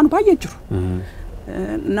 Baratanii kan ta'an baay'ee jiru.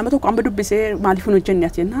 Nama tokko amma dubbisee maaliif hin hojjenne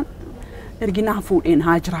ati jennaan erginaa fuudheen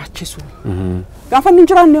haa jiraachisu. Gaafa inni hin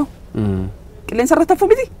jiraanne qilleensa irratti hafuu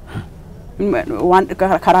miti. Waan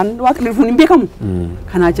karaan waaqni hin beekamu.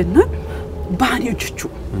 Kanaa jennaan bahanii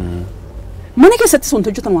hojjechuu. Mana keessattis wanti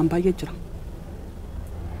hojjetan waan baay'ee jira.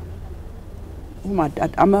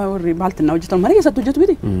 Amma warri maaltinaa hojjetan mana keessatti hojjetu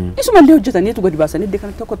miti. Isumallee hojjetaniitu gadi baasanii iddoo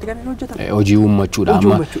kanatti tokkotti kan hojjetan. Hojii uummachuudha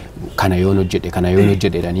amma kana yoon hojjedhe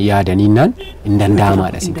jedhanii yaadaniinaan hin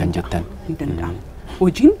danda'amaadha isin kan jettan. Hin danda'amu.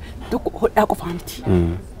 Hojiin tokko hodhaa qofaa miti.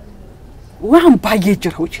 Waan baay'ee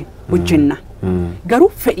jira hojiin hojjenna.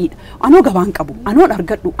 Garuu fedhiidha. Anoo gabaan qabu, anoon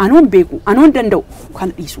argadhu, anoon beeku, anoon danda'u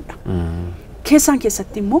kana dhiisuudha. Keessaan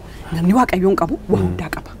keessatti immoo namni waaqayyoon qabu waa hundaa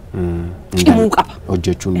qaba. Cimuu qaba.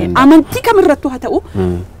 Hojjechuu hin danda'u. Amantii kamirrattuu haa ta'u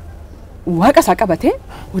waaqa isaa qabatee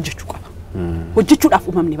hojjechuu qaba. Hojjechuudhaaf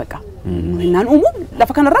uumamni baqa. Naan uumu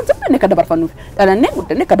lafa kanarraa zimmanne akka dabarfannuuf dhalannee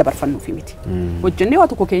guddanne akka dabarfannuuf miti. Hojjennee waa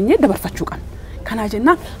tokko keenyee dabarfachuu qabna. Kanaa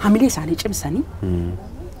jennaan hamilee isaanii cimsanii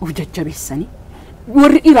of jajjabeessanii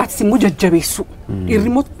warri dhiiraatis immoo jajjabeessu. Dhiirri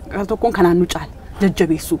immoo tokkoon kanaan nu caala.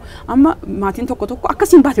 Jajjabeessu. Amma maatiin tokko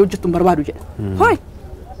akkasiin baatee hojjettu hin barbaadu jedha. Hooy!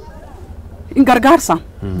 In gargaarsaan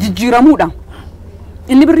jijjiiramuudhaan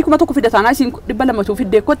inni birrii 1,000 fidataanaa isin 200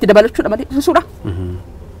 fiddee kootti dabalachuudha malee hir'isuudha.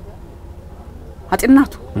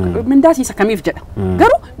 Haxinnaatu mindaasiisa kamiif jedha.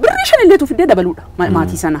 Garuu birrii 5 illeetu fiddee dabaluudha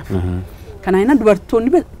maatii sanaaf. Kana inni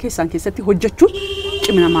dubartoonni keessaan keessatti hojjechuun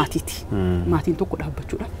cimina maatiiti. Maatiin tokko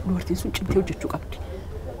dhaabbachuudha. Dubartiin sun cimtee hojjechuu qabdi.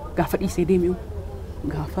 Gaafa dhiisee deemee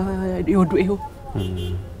gaafa yoo du'ee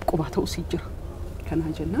qubaa ta'uu sii jira.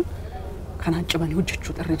 Kanaan jennaan kanaan cimanii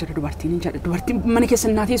hojjechuu irra jira dubartiin hin jedhe. Dubartiin mana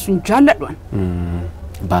keessa naatee sun jaalladhuan.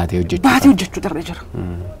 Baatee hojjechuu. Baatee hojjechuu irra jira.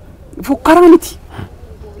 Fokkaraa miti.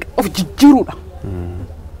 Of jijjiiruudha.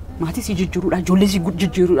 Maatii si jijjiiruudha. Ijoollee si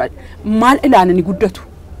jijjiiruudha. Maal ilaalanii guddatu.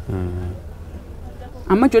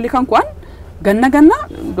 Amma ijoollee kan ku'an ganna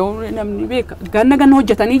namni beeka. Ganna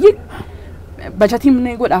hojjetanii bajatiin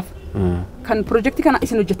ni godhaaf. Kan projektii kana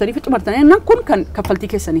isin hojjetanii fi xumartanii naan kun kan kaffaltii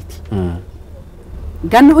keessaniiti.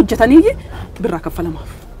 Ganna hojjetanii birraa kaffalamaaf.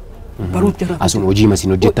 Baruut jira. Asun hojii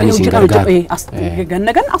masin hojjetan isin gargaaru.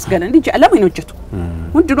 Ganna as galanii ji'a lama hin hojjetu.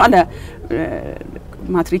 Hundinuu ala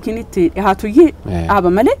maatrikiin itti dhiyaatuyyee dhaaba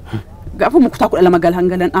malee gaafa kutaa 12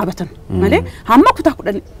 galan dhaabatan malee hamma kutaa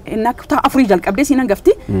 10 innaa kutaa 4 jalqabdee siin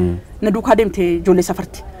hangafti na duukaa deemtee ijoollee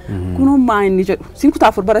safarti. Kunummaa inni jedhu siin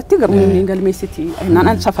kutaa 4 baratti garuu inni galmeessiti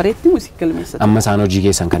naan safareetti musik galmeessati. Amma isaan hojii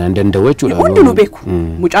keessan kana hin danda'u jechuudha. Hundinuu beeku.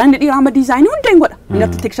 Mucaan inni dhiiraa amma diizaayinii hunda hin godha. Inni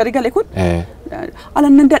arkitekcharii galee kun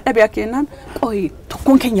alannan dadhabee akkeenaan qoy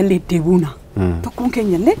tokkoon keenya illee deebuuna. Tokkoon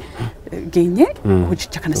keenya illee geenyee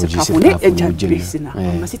hojicha kana sirkaafuunee jajjabeessina.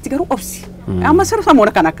 Ammasitti garuu obsi. Amma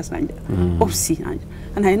samoora kana akkas naan jedha. Obsi naan jedha.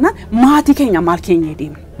 Kana jennaan maatii keenya maal keenya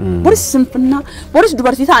deemna. Boris sinfinnaa boris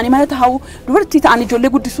dubartii ta'anii mana taa'u dubartii ta'anii ijoollee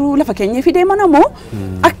guddisuu lafa keenyee fi deeman ammoo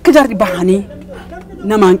akka jarri bahanii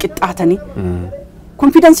namaan qixxaatanii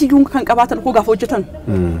konfidensii kan qabaatan koo gaafa hojjetan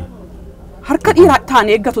harka dhiiraa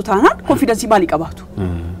ta'anii eeggatu taanaan konfidensii maalii qabaatu.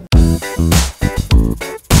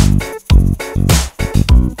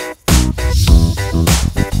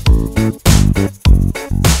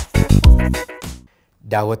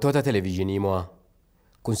 Daawwattoota televezyiinii mo'aa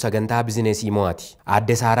kun sagantaa biizinesii mo'aati.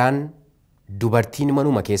 Aadde Saaraan dubartiin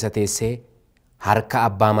manuma keessa teessee harka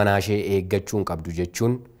abbaa manaa ishee eeggachuun qabdu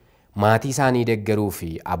jechuun maatii isaanii deeggaruu fi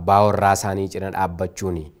abbaa warraa isaanii cina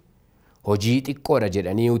dhaabbachuun hojii xiqqoodha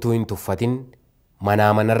jedhanii utuu hin tuffatin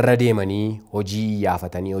manaa manarra deemanii hojii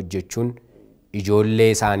yaafatanii hojjechuun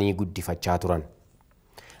ijoollee isaanii guddifachaa turan.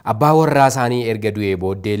 Abbaa warraa isaanii erga du'ee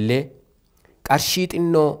booddeellee qarshii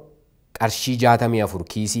xinnoo qarshii 64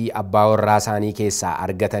 kiisii abbaa warraa isaanii keessaa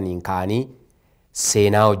argataniin ka'anii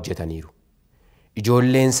seenaa hojjetaniiru.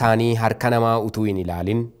 Ijoolleen isaanii harka namaa utuu hin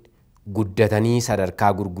ilaalin guddatanii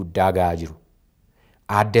sadarkaa gurguddaa ga'aa jiru.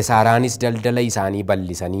 Aadde Saaraanis daldala isaanii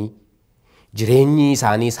bal'isanii jireenyi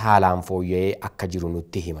isaaniis haalaan fooyya'ee akka jiru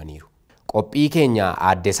nutti himaniiru. Qophii keenya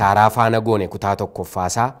Aadde Saaraa faana goone kutaa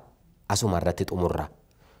tokkoffaasaa asuma irratti xumurra.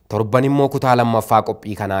 Torban immoo kutaa lammaffaa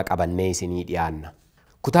qophii kanaa qabannee isinii dhiyaanna.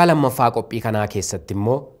 Kutaa lammaffaa qophii kanaa keessatti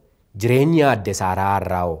immoo jireenyi Aadde Saaraa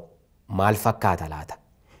har'aa'oo maal fakkaata laata?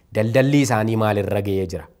 Daldalli isaanii maalirra ga'ee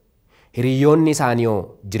jira? Hiriyoonni isaanii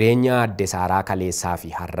hoo jireenya Aadde Saaraa kaleessaa fi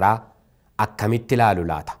har'aa akkamitti ilaalu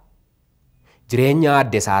laata? Jireenya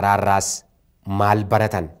Aadde Saaraa irraas maal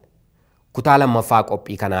baratan? Kutaa lammaffaa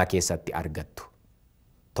qophii kanaa keessatti argattu.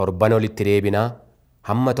 Torban olitti deebinaa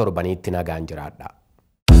hamma torbaniitti nagaan jiraadhaa.